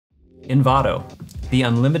Envato, the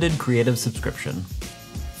unlimited creative subscription.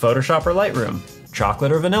 Photoshop or Lightroom,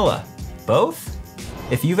 chocolate or vanilla, both?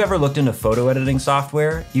 If you've ever looked into photo editing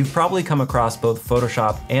software, you've probably come across both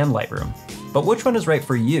Photoshop and Lightroom. But which one is right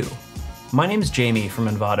for you? My name's Jamie from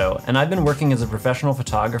Envato, and I've been working as a professional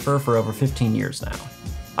photographer for over 15 years now.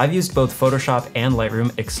 I've used both Photoshop and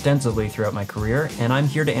Lightroom extensively throughout my career, and I'm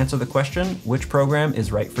here to answer the question, which program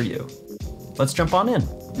is right for you? Let's jump on in.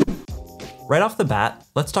 Right off the bat,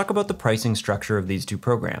 let's talk about the pricing structure of these two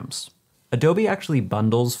programs. Adobe actually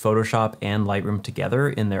bundles Photoshop and Lightroom together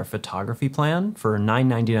in their photography plan for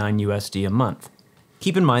 $9.99 USD a month.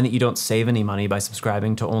 Keep in mind that you don't save any money by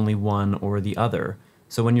subscribing to only one or the other,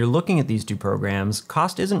 so when you're looking at these two programs,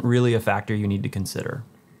 cost isn't really a factor you need to consider.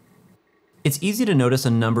 It's easy to notice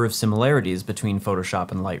a number of similarities between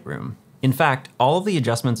Photoshop and Lightroom. In fact, all of the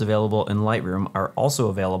adjustments available in Lightroom are also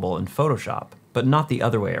available in Photoshop, but not the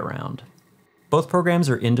other way around. Both programs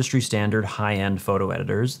are industry standard high-end photo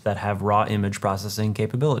editors that have raw image processing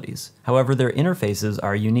capabilities. However, their interfaces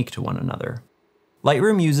are unique to one another.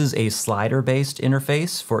 Lightroom uses a slider-based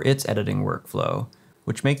interface for its editing workflow,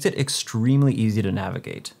 which makes it extremely easy to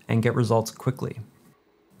navigate and get results quickly.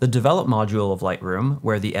 The Develop module of Lightroom,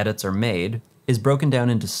 where the edits are made, is broken down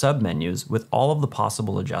into submenus with all of the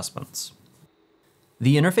possible adjustments.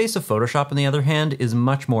 The interface of Photoshop, on the other hand, is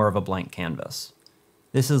much more of a blank canvas.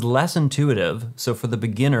 This is less intuitive, so for the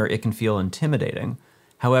beginner it can feel intimidating.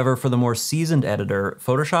 However, for the more seasoned editor,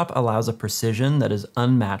 Photoshop allows a precision that is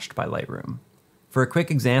unmatched by Lightroom. For a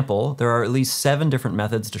quick example, there are at least 7 different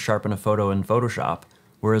methods to sharpen a photo in Photoshop,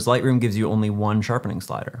 whereas Lightroom gives you only one sharpening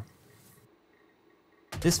slider.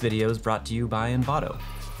 This video is brought to you by Envato,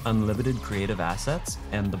 unlimited creative assets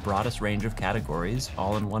and the broadest range of categories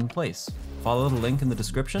all in one place. Follow the link in the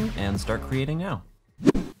description and start creating now.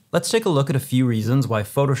 Let's take a look at a few reasons why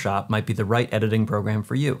Photoshop might be the right editing program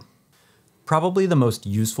for you. Probably the most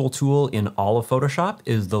useful tool in all of Photoshop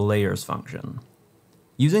is the layers function.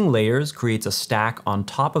 Using layers creates a stack on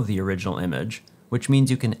top of the original image, which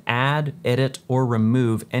means you can add, edit, or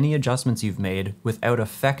remove any adjustments you've made without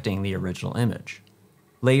affecting the original image.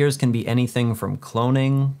 Layers can be anything from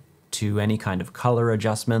cloning to any kind of color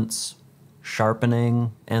adjustments,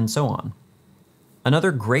 sharpening, and so on.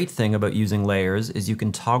 Another great thing about using layers is you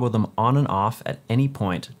can toggle them on and off at any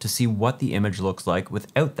point to see what the image looks like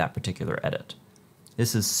without that particular edit.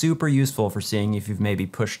 This is super useful for seeing if you've maybe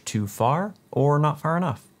pushed too far or not far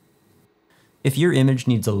enough. If your image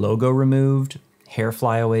needs a logo removed, hair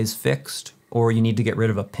flyaways fixed, or you need to get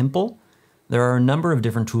rid of a pimple, there are a number of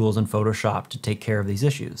different tools in Photoshop to take care of these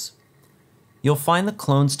issues. You'll find the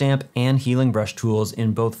clone stamp and healing brush tools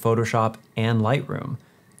in both Photoshop and Lightroom.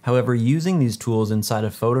 However, using these tools inside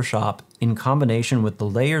of Photoshop in combination with the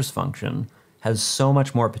layers function has so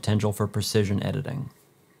much more potential for precision editing.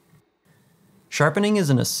 Sharpening is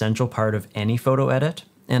an essential part of any photo edit,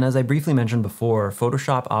 and as I briefly mentioned before,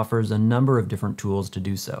 Photoshop offers a number of different tools to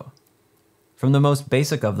do so. From the most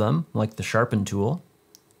basic of them, like the Sharpen tool,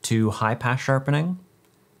 to high pass sharpening,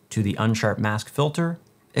 to the unsharp mask filter,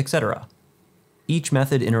 etc. Each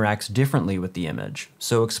method interacts differently with the image,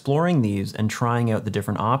 so exploring these and trying out the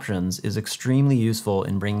different options is extremely useful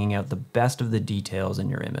in bringing out the best of the details in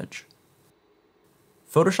your image.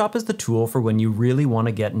 Photoshop is the tool for when you really want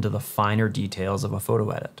to get into the finer details of a photo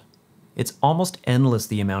edit. It's almost endless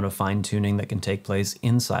the amount of fine-tuning that can take place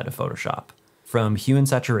inside of Photoshop. From hue and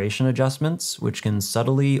saturation adjustments, which can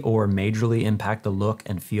subtly or majorly impact the look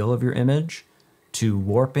and feel of your image, to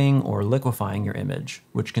warping or liquefying your image,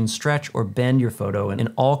 which can stretch or bend your photo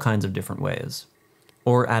in all kinds of different ways.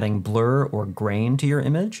 Or adding blur or grain to your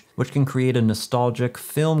image, which can create a nostalgic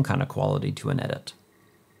film kind of quality to an edit.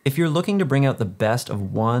 If you're looking to bring out the best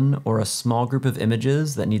of one or a small group of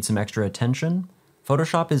images that need some extra attention,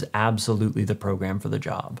 Photoshop is absolutely the program for the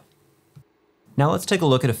job. Now let's take a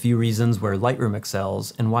look at a few reasons where Lightroom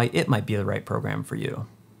excels and why it might be the right program for you.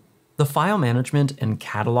 The file management and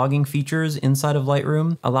cataloging features inside of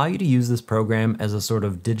Lightroom allow you to use this program as a sort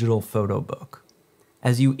of digital photo book.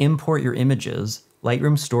 As you import your images,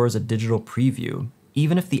 Lightroom stores a digital preview,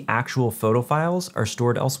 even if the actual photo files are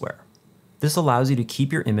stored elsewhere. This allows you to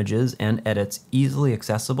keep your images and edits easily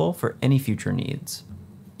accessible for any future needs.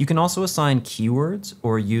 You can also assign keywords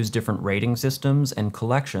or use different rating systems and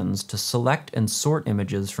collections to select and sort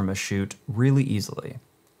images from a shoot really easily.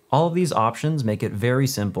 All of these options make it very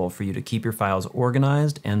simple for you to keep your files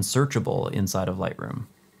organized and searchable inside of Lightroom.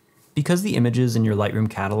 Because the images in your Lightroom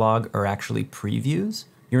catalog are actually previews,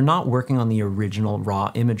 you're not working on the original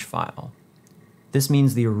raw image file. This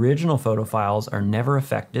means the original photo files are never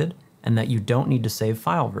affected and that you don't need to save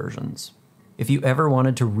file versions. If you ever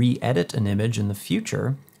wanted to re-edit an image in the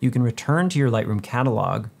future, you can return to your Lightroom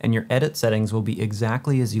catalog and your edit settings will be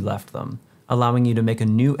exactly as you left them, allowing you to make a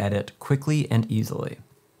new edit quickly and easily.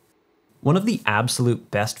 One of the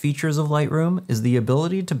absolute best features of Lightroom is the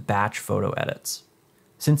ability to batch photo edits.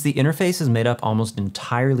 Since the interface is made up almost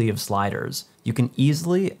entirely of sliders, you can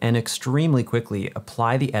easily and extremely quickly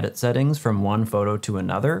apply the edit settings from one photo to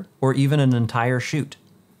another, or even an entire shoot.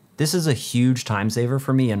 This is a huge time saver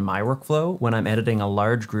for me in my workflow when I'm editing a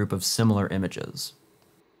large group of similar images.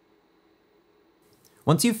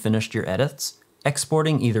 Once you've finished your edits,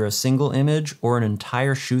 exporting either a single image or an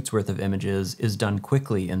entire shoot's worth of images is done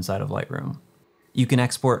quickly inside of Lightroom. You can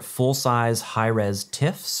export full-size high-res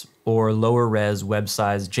TIFFs or lower-res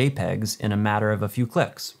web-size JPEGs in a matter of a few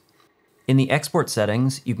clicks. In the export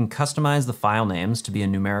settings, you can customize the file names to be a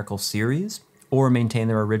numerical series or maintain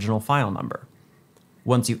their original file number.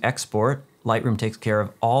 Once you export, Lightroom takes care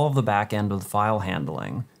of all of the back end of the file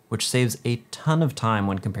handling, which saves a ton of time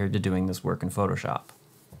when compared to doing this work in Photoshop.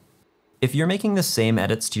 If you're making the same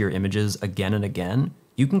edits to your images again and again,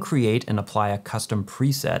 you can create and apply a custom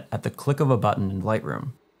preset at the click of a button in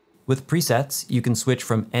Lightroom. With presets, you can switch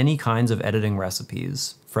from any kinds of editing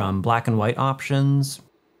recipes, from black and white options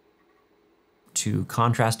to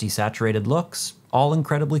contrasty saturated looks, all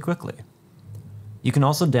incredibly quickly. You can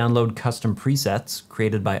also download custom presets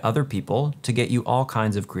created by other people to get you all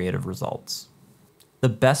kinds of creative results. The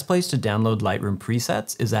best place to download Lightroom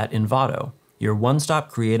presets is at Envato, your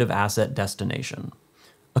one-stop creative asset destination.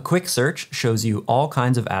 A quick search shows you all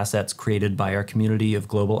kinds of assets created by our community of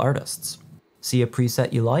global artists. See a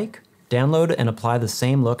preset you like? Download and apply the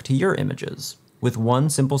same look to your images. With one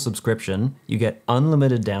simple subscription, you get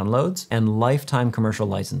unlimited downloads and lifetime commercial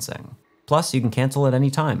licensing. Plus, you can cancel at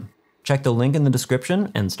any time. Check the link in the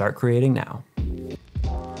description and start creating now.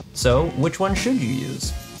 So, which one should you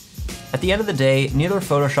use? At the end of the day, neither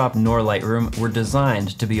Photoshop nor Lightroom were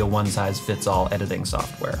designed to be a one-size-fits-all editing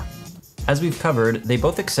software. As we've covered, they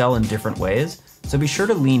both excel in different ways, so be sure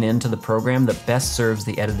to lean into the program that best serves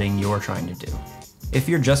the editing you're trying to do. If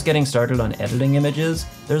you're just getting started on editing images,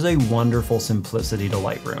 there's a wonderful simplicity to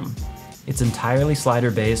Lightroom. It's entirely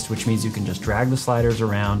slider-based, which means you can just drag the sliders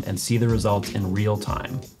around and see the results in real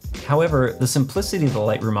time. However, the simplicity that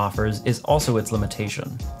Lightroom offers is also its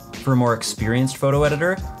limitation. For a more experienced photo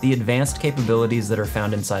editor, the advanced capabilities that are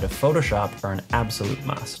found inside of Photoshop are an absolute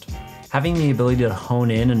must. Having the ability to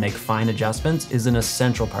hone in and make fine adjustments is an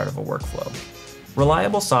essential part of a workflow.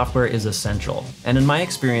 Reliable software is essential, and in my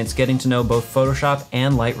experience, getting to know both Photoshop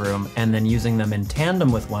and Lightroom and then using them in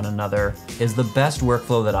tandem with one another is the best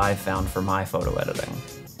workflow that I've found for my photo editing.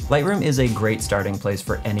 Lightroom is a great starting place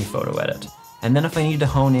for any photo edit. And then if I need to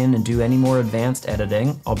hone in and do any more advanced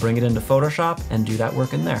editing, I'll bring it into Photoshop and do that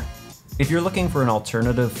work in there. If you're looking for an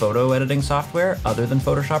alternative photo editing software other than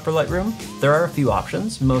Photoshop or Lightroom, there are a few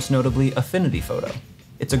options, most notably Affinity Photo.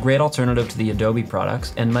 It's a great alternative to the Adobe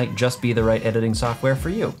products and might just be the right editing software for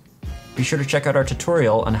you. Be sure to check out our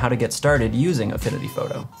tutorial on how to get started using Affinity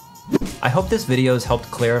Photo. I hope this video has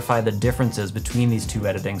helped clarify the differences between these two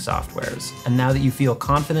editing softwares, and now that you feel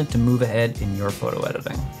confident to move ahead in your photo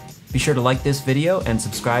editing. Be sure to like this video and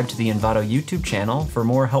subscribe to the Envato YouTube channel for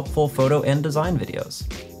more helpful photo and design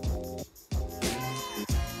videos.